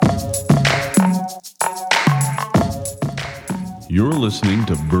You're listening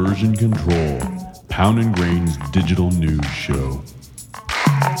to Version Control, Pound and Grain's digital news show.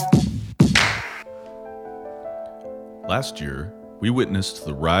 Last year, we witnessed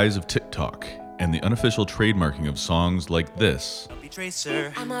the rise of TikTok and the unofficial trademarking of songs like this. I'll be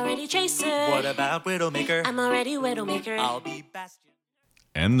Tracer. I'm already Tracer. What about Widowmaker? I'm already Widowmaker. I'll be Bastion.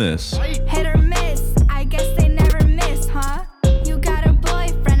 And this. Hit or miss, I guess they never miss, huh? You got a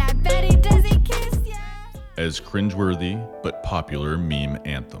boyfriend, I bet he doesn't kiss ya. As cringeworthy but popular meme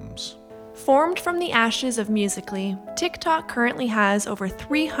anthems. Formed from the ashes of Musical.ly, TikTok currently has over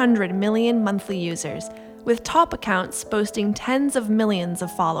 300 million monthly users, with top accounts boasting tens of millions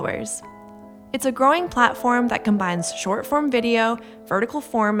of followers. It's a growing platform that combines short-form video, vertical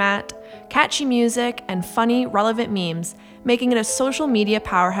format, catchy music, and funny, relevant memes, making it a social media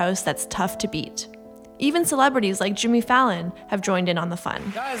powerhouse that's tough to beat. Even celebrities like Jimmy Fallon have joined in on the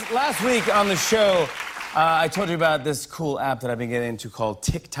fun. Guys, last week on the show, I told you about this cool app that I've been getting into called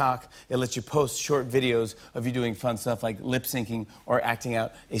TikTok. It lets you post short videos of you doing fun stuff like lip syncing or acting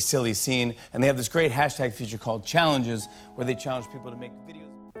out a silly scene. And they have this great hashtag feature called Challenges, where they challenge people to make videos.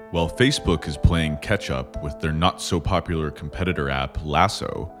 While Facebook is playing catch-up with their not-so-popular competitor app,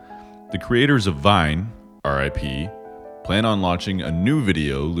 Lasso, the creators of Vine, RIP, plan on launching a new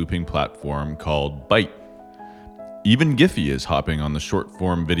video looping platform called Byte. Even Giphy is hopping on the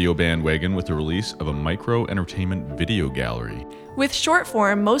short-form video bandwagon with the release of a micro-entertainment video gallery. With short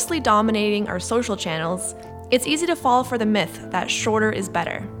form mostly dominating our social channels, it's easy to fall for the myth that shorter is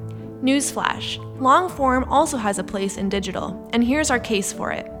better. Newsflash, long form also has a place in digital, and here's our case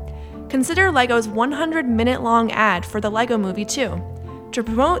for it. Consider LEGO's 100-minute-long ad for the LEGO Movie 2. To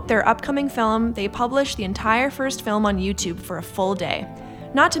promote their upcoming film, they published the entire first film on YouTube for a full day.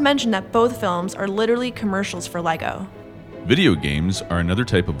 Not to mention that both films are literally commercials for LEGO. Video games are another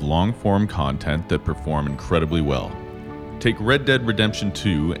type of long-form content that perform incredibly well. Take Red Dead Redemption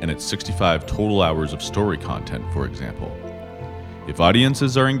 2 and its 65 total hours of story content, for example. If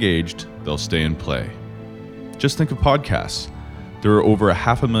audiences are engaged, they'll stay and play. Just think of podcasts. There are over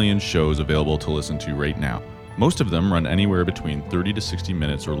 500,000 shows available to listen to right now. Most of them run anywhere between 30 to 60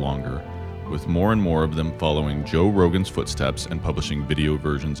 minutes or longer, with more and more of them following Joe Rogan's footsteps and publishing video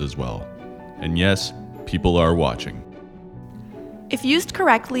versions as well. And yes, people are watching. If used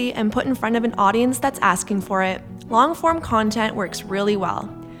correctly and put in front of an audience that's asking for it, long-form content works really well.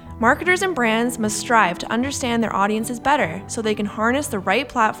 Marketers and brands must strive to understand their audiences better so they can harness the right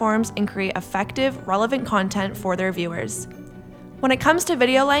platforms and create effective, relevant content for their viewers. When it comes to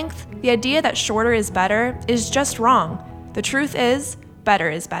video length, the idea that shorter is better is just wrong. The truth is, better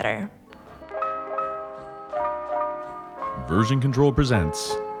is better. Version Control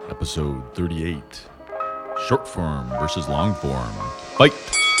presents episode 38. Short form versus long form. Fight!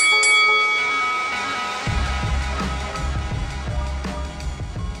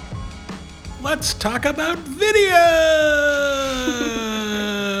 Let's talk about video.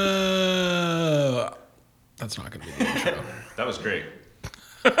 That's not going to be the intro. That was great.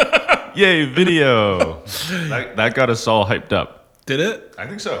 Yay, video! that got us all hyped up. Did it? I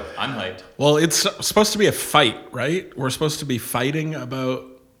think so. I'm hyped. Well, it's supposed to be a fight, right? We're supposed to be fighting about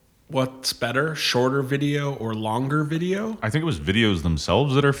what's better, shorter video or longer video? I think it was videos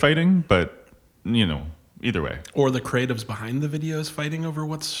themselves that are fighting, but, either way. Or the creatives behind the videos fighting over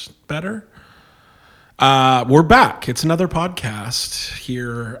what's better? We're back. It's another podcast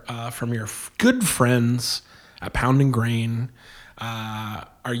here from your good friends at Pound and Grain.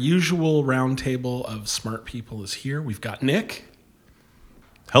 Our usual roundtable of smart people is here. We've got Nick.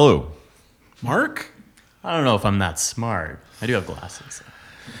 Hello. Mark. I don't know if I'm that smart. I do have glasses.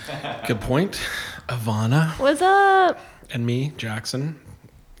 Good point. Ivana. What's up? And me, Jackson.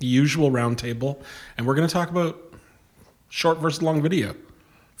 The usual roundtable. And we're going to talk about short versus long video.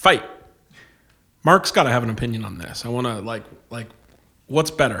 Fight. Mark's got to have an opinion on this. I want to, like,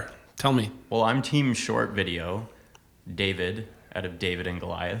 what's better? Tell me. Well, I'm team short video. David, out of David and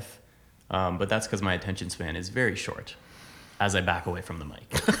Goliath. But that's because my attention span is very short as I back away from the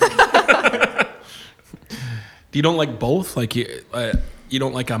mic. You don't like both? Like you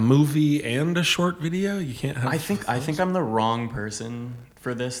don't like a movie and a short video? You can't have I think I'm the wrong person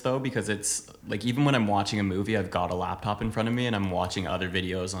for this, though, because it's, like, even when I'm watching a movie, I've got a laptop in front of me and I'm watching other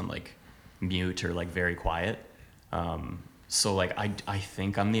videos on, like, mute or, like, very quiet. So, like, I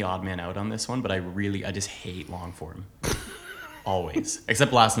think I'm the odd man out on this one, but I just hate long form. Always.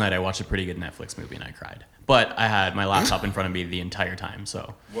 Except last night I watched a pretty good Netflix movie and I cried. But I had my laptop in front of me the entire time,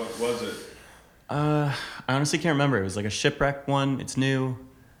 so. What was it? I honestly can't remember. It was like a shipwreck one. It's new.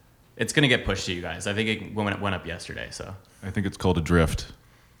 It's going to get pushed to you guys. I think it went up yesterday, so. I think it's called Adrift.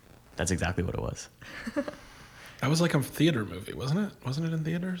 That's exactly what it was. That was like a theater movie, wasn't it? Wasn't it in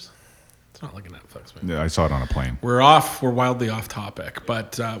theaters? It's not like a Netflix movie. Yeah, I saw it on a plane. We're wildly off topic.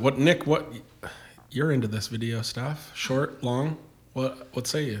 But Nick, you're into this video stuff? Short, long? What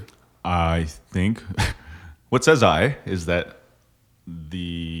say you? I think what says I is that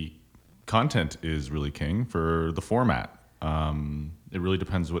the content is really king for the format. It really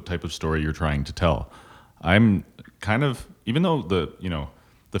depends what type of story you're trying to tell. I'm kind of, even though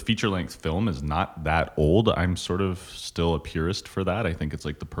the feature-length film is not that old, I'm sort of still a purist for that. I think it's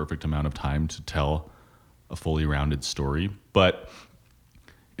like the perfect amount of time to tell a fully rounded story. But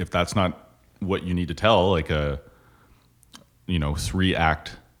if that's not what you need to tell, like a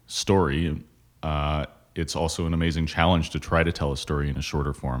 3-act story, it's also an amazing challenge to try to tell a story in a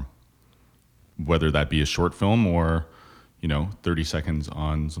shorter form, whether that be a short film or 30 seconds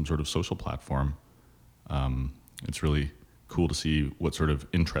on some sort of social platform. It's really cool to see what sort of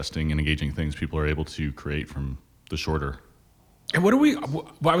interesting and engaging things people are able to create from the shorter. And what do we?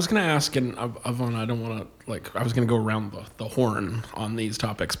 I was going to ask, and Avon, I don't want to I was going to go around the horn on these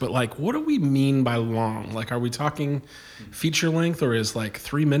topics, but what do we mean by long? Are we talking feature length, or is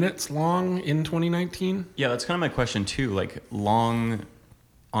 3 minutes long in 2019? Yeah, that's kind of my question too. Long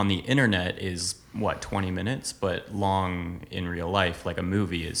on the internet is 20 minutes, but long in real life, like a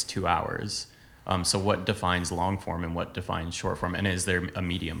movie, is 2 hours. So what defines long form and what defines short form, and is there a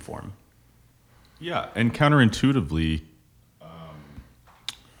medium form? Yeah, and counterintuitively,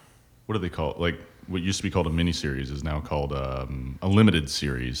 what do they call it? What used to be called a miniseries is now called a limited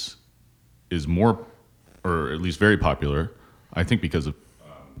series, is more, or at least very popular, I think because of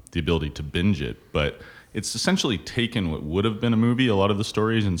the ability to binge it. But it's essentially taken what would have been a movie, a lot of the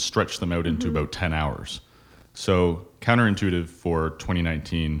stories, and stretched them out into about 10 hours. So counterintuitive for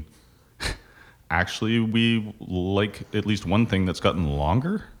 2019, actually, we like at least one thing that's gotten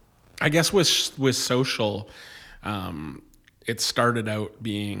longer. I guess with social, it started out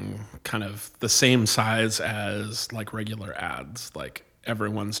being kind of the same size as regular ads.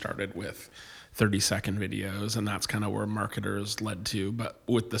 Everyone started with 30-second videos, and that's kind of where marketers led to. But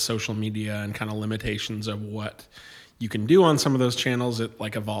with the social media and kind of limitations of what you can do on some of those channels, it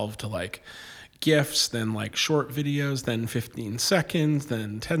evolved to GIFs, then short videos, then 15 seconds,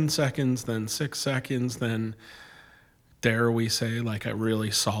 then 10 seconds, then 6 seconds, then dare we say a really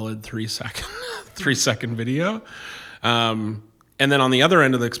solid 3-second video. And then on the other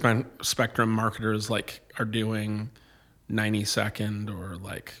end of the spectrum, marketers are doing 90-second or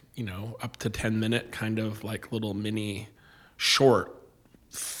up to 10-minute kind of little mini short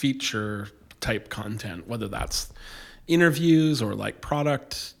feature type content, whether that's interviews or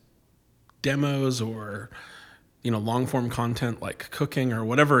product demos or long form content like cooking or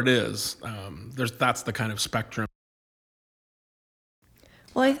whatever it is. That's the kind of spectrum.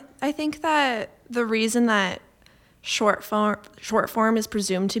 Well, I think that the reason that short form is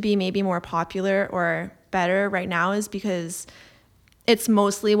presumed to be maybe more popular or better right now is because it's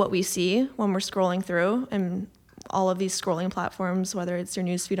mostly what we see when we're scrolling through, and all of these scrolling platforms, whether it's your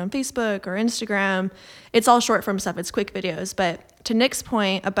newsfeed on Facebook or Instagram, it's all short form stuff. It's quick videos. But to Nick's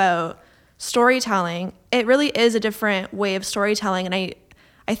point about storytelling, it really is a different way of storytelling. And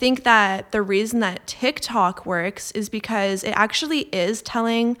I think that the reason that TikTok works is because it actually is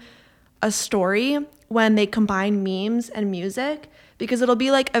telling a story when they combine memes and music, because it'll be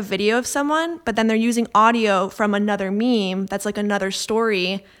a video of someone, but then they're using audio from another meme that's another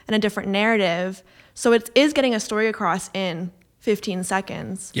story and a different narrative. So it is getting a story across in 15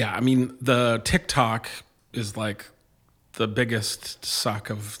 seconds. Yeah, I mean, the TikTok is the biggest suck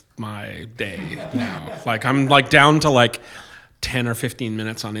of my day now. I'm down to 10 or 15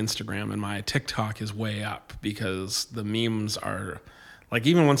 minutes on Instagram, and my TikTok is way up because the memes are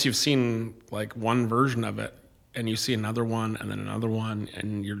even once you've seen one version of it and you see another one and then another one,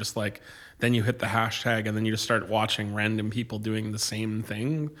 and you're just then you hit the hashtag and then you just start watching random people doing the same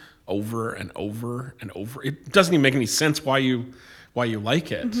thing over and over and over. It doesn't even make any sense why you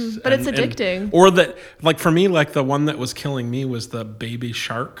like it. Mm-hmm. But it's addicting. Or that, for me, the one that was killing me was the Baby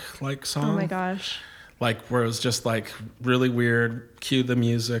Shark song. Oh my gosh. Where it was just really weird. Cue the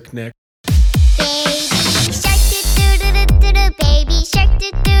music, Nick. Baby shark,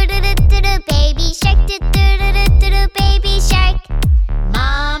 do-do-do-do-do, baby shark, do-do-do-do-do, baby shark.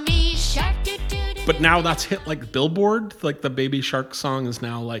 Mommy shark, do-do-do-do. But now that's hit Billboard. The Baby Shark song is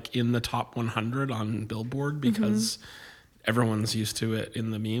now in the top 100 on Billboard because everyone's used to it in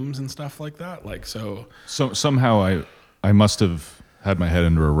the memes and stuff like that. So somehow I must have had my head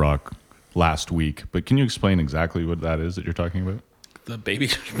under a rock last week, but can you explain exactly what that is that you're talking about? The baby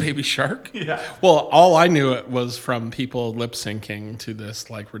shark? Yeah. Well, all I knew it was from people lip syncing to this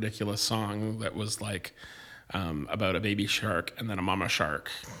ridiculous song that was about a baby shark and then a mama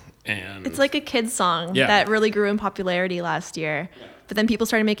shark. And It's like a kid's song Yeah. that really grew in popularity last year. But then people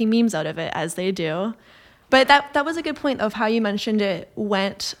started making memes out of it, as they do. But that was a good point of how you mentioned it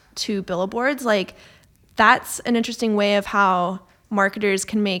went to billboards. Like, that's an interesting way of how marketers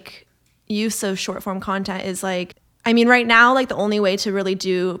can make use of short form content is like, I mean, right now, like the only way to really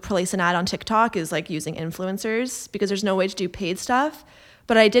place an ad on TikTok is like using influencers because there's no way to do paid stuff.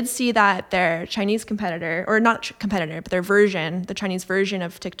 But I did see that their Chinese competitor, or not competitor, but their version, the Chinese version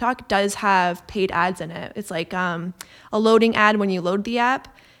of TikTok does have paid ads in it. It's like a loading ad when you load the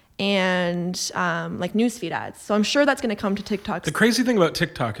app and like newsfeed ads. So I'm sure that's going to come to TikTok. the crazy thing about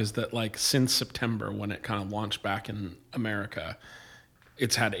TikTok is that like since September, when it kind of launched back in America,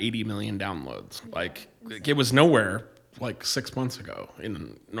 it's had 80 million downloads. Like it was nowhere like 6 months ago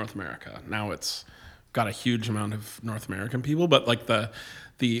in North America. Now it's got a huge amount of North American people, but like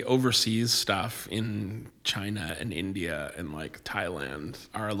the overseas stuff in China and India and like Thailand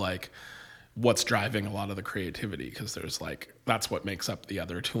are like what's driving a lot of the creativity, because there's like that's what makes up the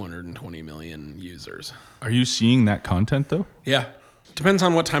other 220 million users. Are you seeing that content though? Yeah. Depends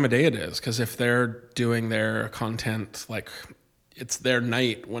on what time of day it is, because if they're doing their content like it's their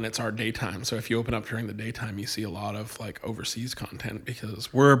night when it's our daytime. So if you open up during the daytime, you see a lot of like overseas content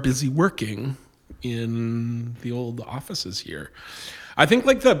because we're busy working in the old offices here. I think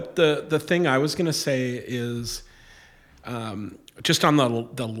like the thing I was gonna say is just on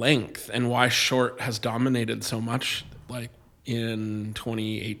the length and why short has dominated so much like in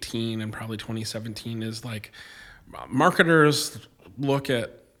 2018 and probably 2017 is like marketers look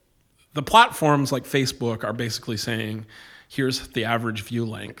at the platforms like Facebook are basically saying, here's the average view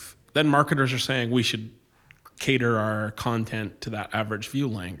length. Then marketers are saying we should cater our content to that average view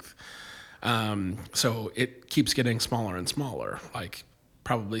length. So it keeps getting smaller and smaller. Like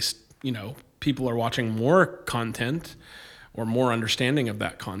probably, people are watching more content or more understanding of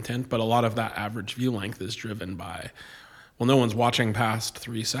that content, but a lot of that average view length is driven by, well, no one's watching past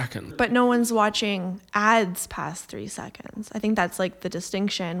 3 seconds. But no one's watching ads past 3 seconds. I think that's like the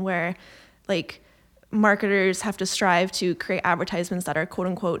distinction where like marketers have to strive to create advertisements that are quote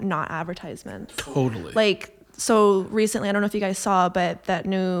unquote not advertisements. Totally. Like, so recently, I don't know if you guys saw, but that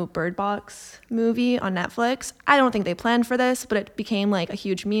new Bird Box movie on Netflix, I don't think they planned for this, but it became like a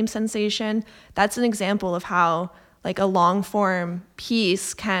huge meme sensation. That's an example of how like a long form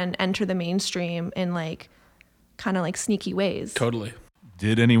piece can enter the mainstream in like kind of like sneaky ways. Totally.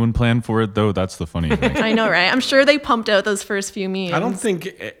 Did anyone plan for it though? That's the funny thing. I know, right? I'm sure they pumped out those first few memes. I don't think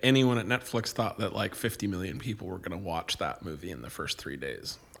anyone at Netflix thought that like 50 million people were going to watch that movie in the first 3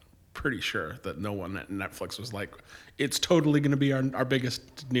 days. Pretty sure that no one at Netflix was like, it's totally going to be our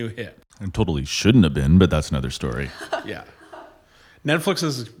biggest new hit. It totally shouldn't have been, but that's another story. Yeah. Netflix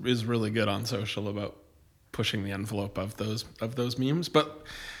is really good on social about pushing the envelope of those memes. But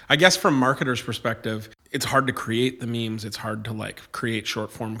I guess from marketers' perspective, it's hard to create the memes. It's hard to like create short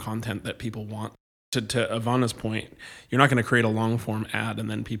form content that people want. To Ivana's point, you're not going to create a long form ad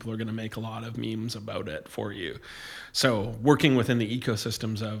and then people are going to make a lot of memes about it for you. So working within the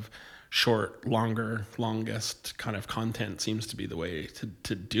ecosystems of short, longer, longest kind of content seems to be the way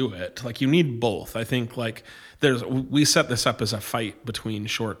to do it. Like you need both. I think like we set this up as a fight between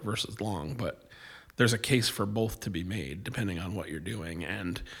short versus long, but there's a case for both to be made depending on what you're doing.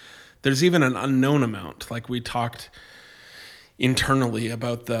 And there's even an unknown amount. Like we talked internally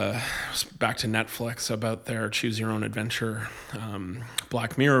about back to Netflix, about their choose your own adventure,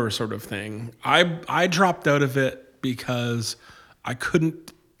 Black Mirror sort of thing. I dropped out of it because I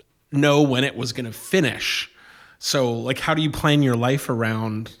couldn't know when it was going to finish. So like, how do you plan your life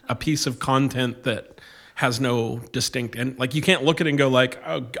around a piece of content that has no distinct end? Like you can't look at it and go like,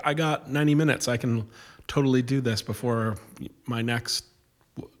 oh, I got 90 minutes. I can totally do this before my next.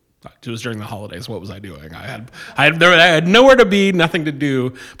 It was during the holidays. What was I doing? I had nowhere to be, nothing to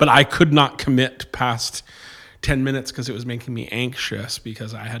do, but I could not commit past 10 minutes because it was making me anxious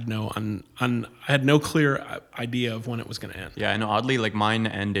because I had no I had no clear idea of when it was going to end. Yeah, and oddly, like mine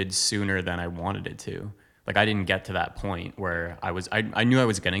ended sooner than I wanted it to. Like I didn't get to that point where I knew I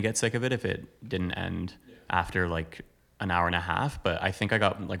was going to get sick of it if it didn't end after like an hour and a half, but I think I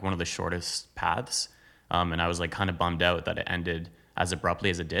got like one of the shortest paths. And I was like kind of bummed out that it ended as abruptly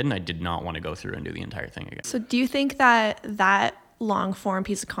as it did, and I did not want to go through and do the entire thing again. So do you think that long form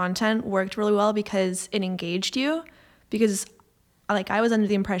piece of content worked really well because it engaged you? Because like I was under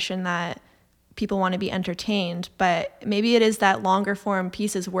the impression that people want to be entertained, but maybe it is that longer form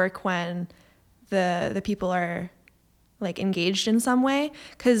pieces work when the people are like engaged in some way.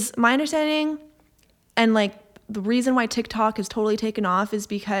 Because my understanding and like the reason why TikTok has totally taken off is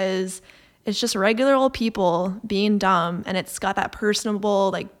because it's just regular old people being dumb, and it's got that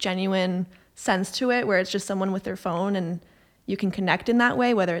personable, like genuine sense to it where it's just someone with their phone and you can connect in that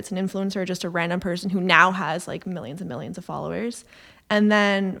way, whether it's an influencer or just a random person who now has like millions and millions of followers. And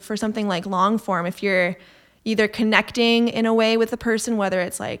then for something like long form, if you're either connecting in a way with the person, whether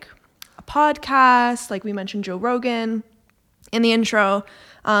it's like a podcast, like we mentioned Joe Rogan in the intro,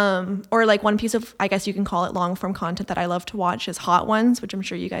 or like one piece of, I guess you can call it long form content that I love to watch is Hot Ones, which I'm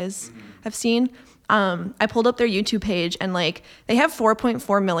sure you guys have seen. I pulled up their YouTube page and like they have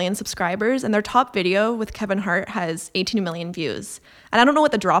 4.4 million subscribers, and their top video with Kevin Hart has 18 million views. And I don't know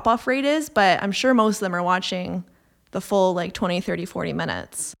what the drop off rate is, but I'm sure most of them are watching the full like 20, 30, 40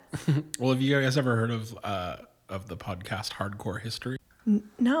 minutes. Well, have you guys ever heard of the podcast Hardcore History?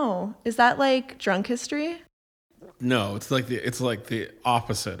 No. Is that like drunk history? No, it's like the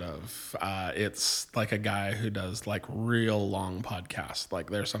opposite of it's like a guy who does like real long podcasts. Like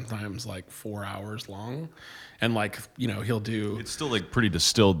they're sometimes like 4 hours long, and like, you know, he'll do It's still like pretty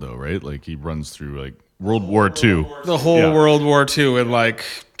distilled though, right? Like he runs through like World War II. the whole Yeah. World War II in like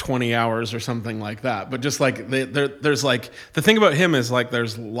 20 hours or something like that. But just like there's like, the thing about him is like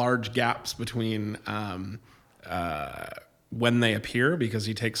there's large gaps between when they appear because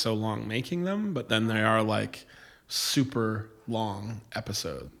he takes so long making them, but then they are like super long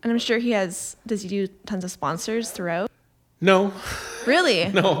episodes. And I'm sure does he do tons of sponsors throughout? No, Really?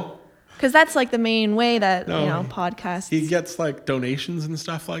 no. Because that's like the main way that, No. you know, podcasts. He gets like donations and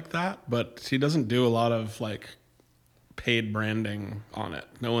stuff like that, but he doesn't do a lot of like paid branding on it.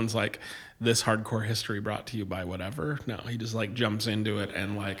 No one's like, this hardcore history brought to you by whatever. No, he just like jumps into it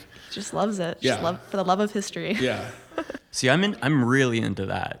and like, just loves it. Yeah. Just for the love of history. yeah. See, I'm really into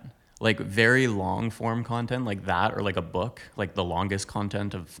that. Like very long form content like that, or like a book, like the longest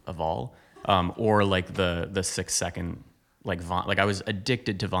content of all, or like the 6 second like I was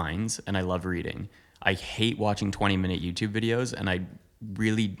addicted to Vines, and I love reading. I hate watching 20-minute YouTube videos, and I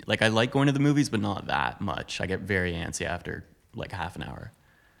really like going to the movies, but not that much. I get very antsy after like half an hour.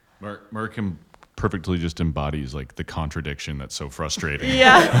 Mark perfectly just embodies like the contradiction that's so frustrating.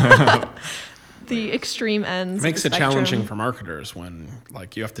 Yeah. The extreme ends. It makes of it the spectrum. challenging for marketers when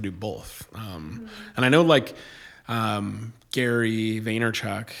like you have to do both. And I know like Gary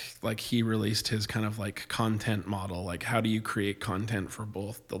Vaynerchuk, like he released his kind of like content model, like how do you create content for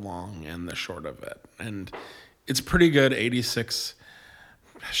both the long and the short of it. And it's pretty good. 86,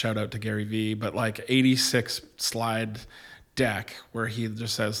 shout out to Gary V, but like 86 slide deck where he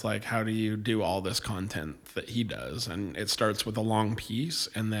just says like, how do you do all this content that he does? And it starts with a long piece,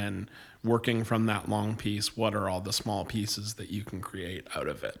 and then working from that long piece, what are all the small pieces that you can create out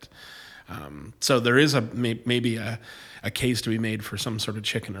of it? So there is maybe a case to be made for some sort of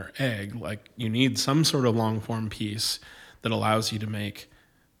chicken or egg. Like you need some sort of long form piece that allows you to make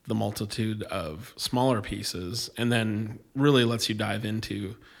the multitude of smaller pieces, and then really lets you dive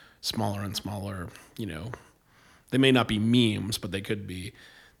into smaller and smaller, you know, they may not be memes, but they could be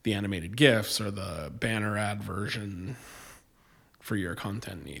the animated GIFs or the banner ad version for your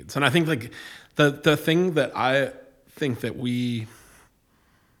content needs. And I think like the thing that I think that we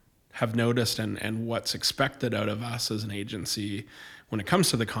have noticed and what's expected out of us as an agency when it comes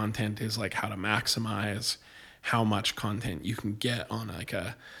to the content is like how to maximize how much content you can get on like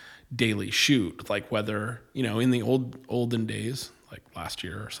a daily shoot. Like whether, you know, in the olden days, like last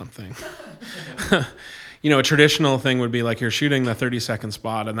year or something, you know, a traditional thing would be like you're shooting the 30-second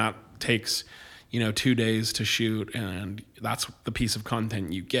spot, and that takes, you know, 2 days to shoot, and that's the piece of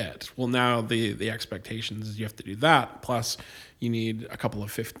content you get. Well, now the expectations is you have to do that, plus you need a couple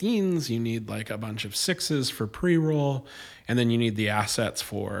of 15s, you need like a bunch of 6s for pre-roll, and then you need the assets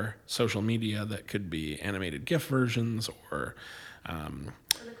for social media that could be animated GIF versions or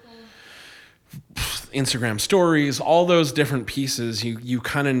Instagram stories, all those different pieces. You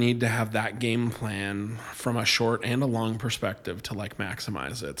kind of need to have that game plan from a short and a long perspective to like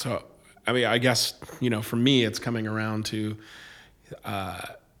maximize it. So I mean, I guess, you know, for me, it's coming around to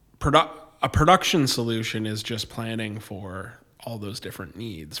a production solution is just planning for all those different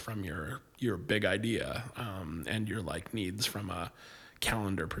needs from your big idea and your like needs from a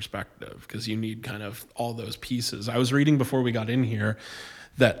calendar perspective, because you need kind of all those pieces. I was reading before we got in here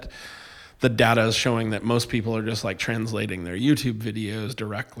that the data is showing that most people are just like translating their YouTube videos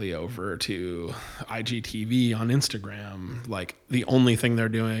directly over to IGTV on Instagram. Like the only thing they're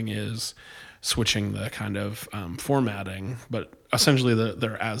doing is switching the kind of formatting, but essentially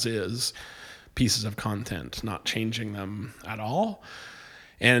they're as is pieces of content, not changing them at all.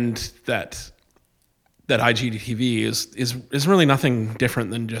 And that IGTV is really nothing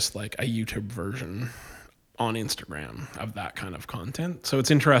different than just like a YouTube version on Instagram of that kind of content. So it's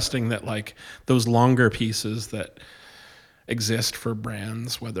interesting that like those longer pieces that exist for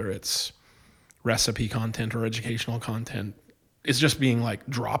brands, whether it's recipe content or educational content, is just being like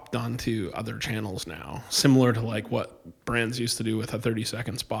dropped onto other channels now, similar to like what brands used to do with a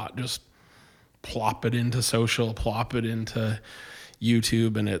 30-second spot. Just plop it into social, plop it into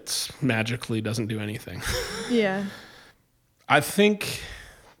YouTube, and it's magically doesn't do anything. Yeah. I think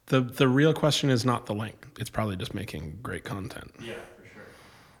the real question is not the length. It's probably just making great content. Yeah, for sure.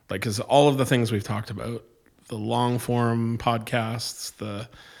 Like, because all of the things we've talked about, the long form podcasts, the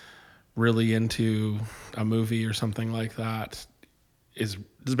really into a movie or something like that, is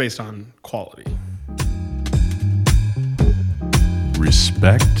based on quality.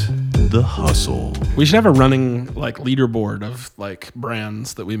 Respect the hustle. We should have a running like leaderboard of like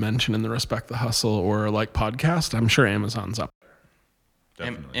brands that we mention in the Respect the Hustle or like podcast. I'm sure Amazon's up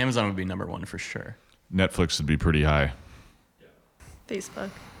there. Amazon would be number one for sure. Netflix would be pretty high. Facebook.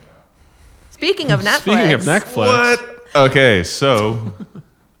 Speaking of Netflix. Speaking of Netflix. Okay, so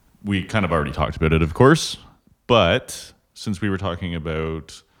we kind of already talked about it, of course, but since we were talking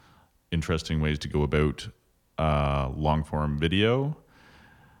about interesting ways to go about long form video,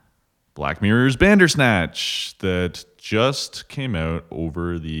 Black Mirror's Bandersnatch that just came out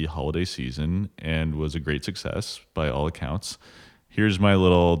over the holiday season and was a great success by all accounts. Here's my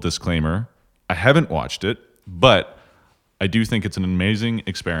little disclaimer. I haven't watched it, but I do think it's an amazing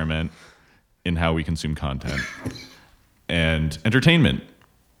experiment in how we consume content and entertainment.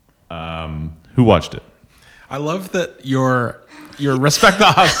 Who watched it? I love that your Respect the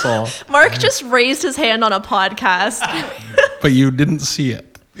Hustle, Mark just raised his hand on a podcast. but you didn't see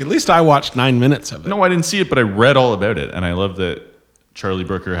it. At least I watched 9 minutes of it. No, I didn't see it, but I read all about it. And I love that Charlie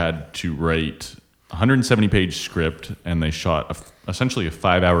Brooker had to write a 170-page script, and they shot essentially a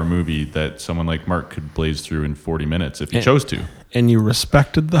 5-hour movie that someone like Mark could blaze through in 40 minutes if he chose to. And you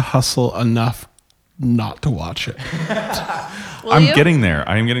respected the hustle enough not to watch it. I'm getting there.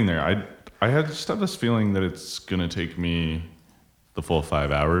 I am getting there. I just have this feeling that it's going to take me the full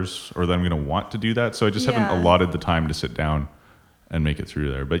 5 hours, or that I'm going to want to do that. So I just haven't allotted the time to sit down and make it through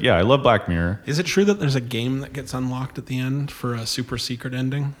there. But yeah, I love Black Mirror. Is it true that there's a game that gets unlocked at the end for a super secret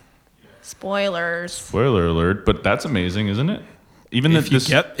ending? Spoilers. Spoiler alert, but that's amazing, isn't it? Even If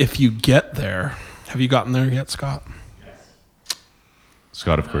you get there. Have you gotten there yet, Scott?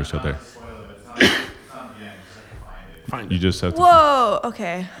 Scott, of course, out there. Fine. You just have to. Whoa.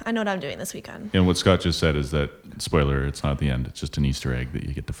 Okay. I know what I'm doing this weekend. And what Scott just said is that, spoiler, it's not the end. It's just an Easter egg that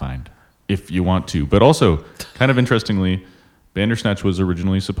you get to find if you want to. But also, kind of interestingly, Bandersnatch was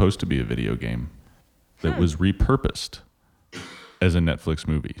originally supposed to be a video game that was repurposed as a Netflix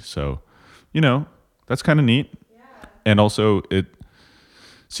movie. So, that's kind of neat. Yeah. And also, it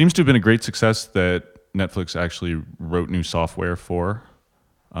seems to have been a great success that Netflix actually wrote new software for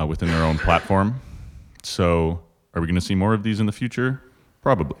within their own platform. So, are we going to see more of these in the future?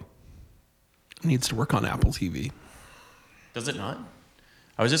 Probably. It needs to work on Apple TV. Does it not?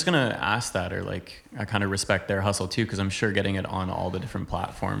 I was just going to ask that, or like, I kind of respect their hustle too, because I'm sure getting it on all the different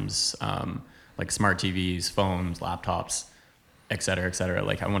platforms, like smart TVs, phones, laptops, et cetera,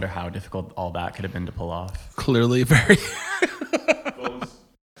 like I wonder how difficult all that could have been to pull off. Clearly very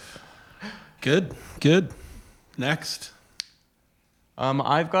Good. Next.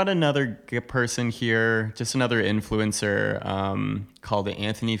 I've got another person here, just another influencer called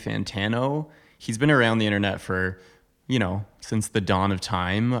Anthony Fantano. He's been around the internet for, since the dawn of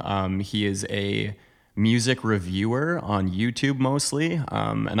time. He is a music reviewer on YouTube mostly.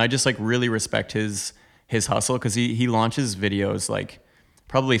 And I just really respect his hustle, because he launches videos like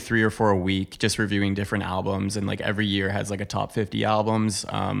probably 3 or 4 a week, just reviewing different albums, and every year has a top 50 albums.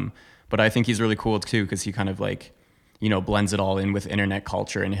 But I think he's really cool too, because he kind of blends it all in with internet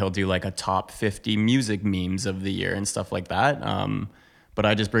culture, and he'll do a top 50 music memes of the year and stuff like that. But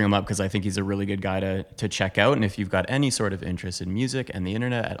I just bring him up because I think he's a really good guy to check out. And if you've got any sort of interest in music and the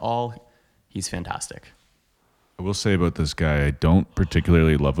internet at all, he's fantastic. I will say about this guy, I don't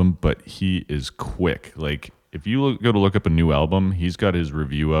particularly love him, but he is quick. If you go to look up a new album, he's got his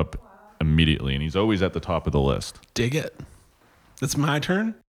review up immediately, and he's always at the top of the list. Dig it. It's my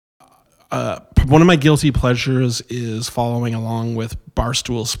turn. One of my guilty pleasures is following along with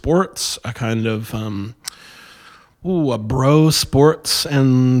Barstool Sports, a kind of a bro sports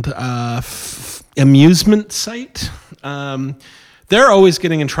and amusement site. They're always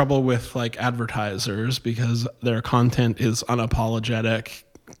getting in trouble with advertisers because their content is unapologetic,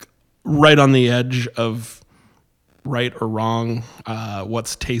 right on the edge of right or wrong,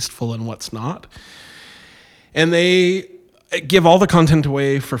 what's tasteful and what's not. And they give all the content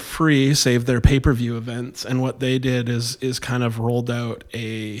away for free, save their pay-per-view events. And what they did is kind of rolled out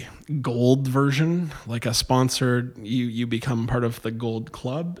a gold version, like a sponsored, you become part of the gold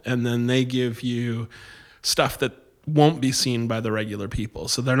club, and then they give you stuff that won't be seen by the regular people.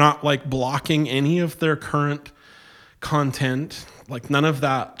 So they're not like blocking any of their current content, like none of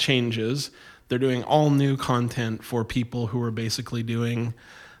that changes. They're doing all new content for people who are basically doing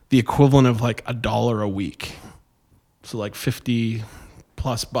the equivalent of like $1 a week. So like $50+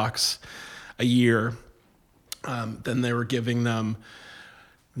 a year. Then they were giving them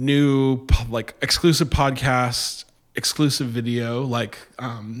new like exclusive podcasts, exclusive video, like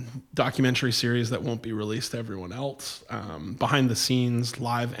documentary series that won't be released to everyone else, behind the scenes,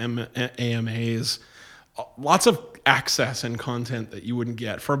 live AMAs, lots of access and content that you wouldn't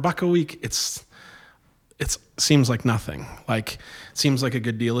get for $1 a week. It seems like nothing. Like, it seems like a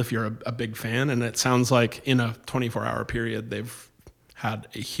good deal if you're a big fan, and it sounds like in a 24-hour period they've had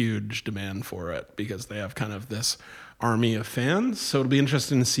a huge demand for it because they have kind of this army of fans. So it'll be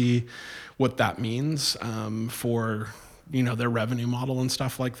interesting to see what that means for their revenue model and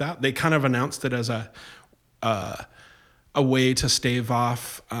stuff like that. They kind of announced it as a way to stave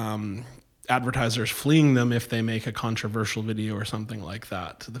off advertisers fleeing them if they make a controversial video or something like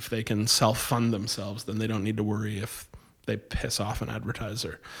that. If they can self-fund themselves, then they don't need to worry if they piss off an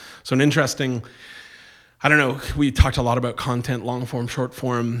advertiser. So an interesting, I don't know, we talked a lot about content, long form, short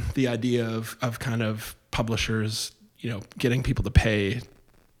form, the idea of kind of publishers, getting people to pay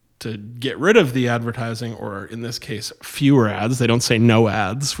to get rid of the advertising, or in this case, fewer ads. They don't say no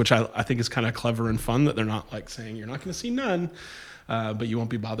ads, which I think is kind of clever and fun, that they're not like saying you're not going to see none, but you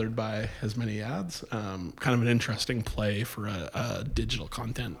won't be bothered by as many ads. Kind of an interesting play for a digital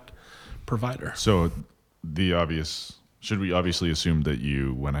content provider. So should we obviously assume that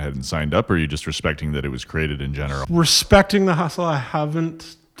you went ahead and signed up, or are you just respecting that it was created in general? Respecting the hustle. I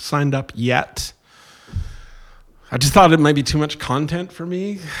haven't signed up yet. I just thought it might be too much content for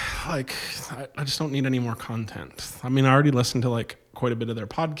me. Like, I just don't need any more content. I mean, I already listened to like quite a bit of their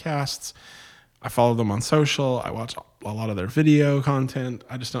podcasts. I follow them on social. I watch a lot of their video content.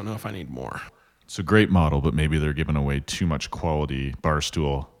 I just don't know if I need more. It's a great model, but maybe they're giving away too much quality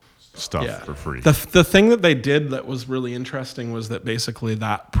Barstool stuff for free. The thing that they did that was really interesting was that basically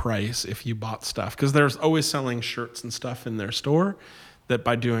that price, if you bought stuff, because there's always selling shirts and stuff in their store, that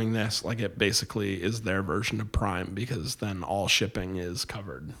by doing this, like, it basically is their version of Prime, because then all shipping is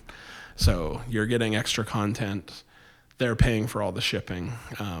covered. So you're getting extra content. They're paying for all the shipping.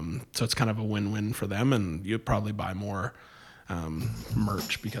 So it's kind of a win-win for them, and you'd probably buy more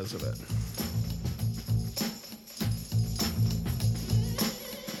merch because of it.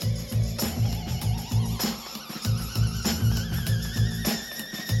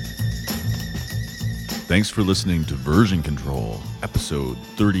 Thanks for listening to Version Control, episode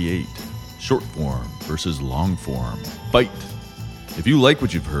 38, short form versus long form. Fight! If you like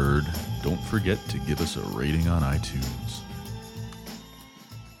what you've heard, don't forget to give us a rating on iTunes.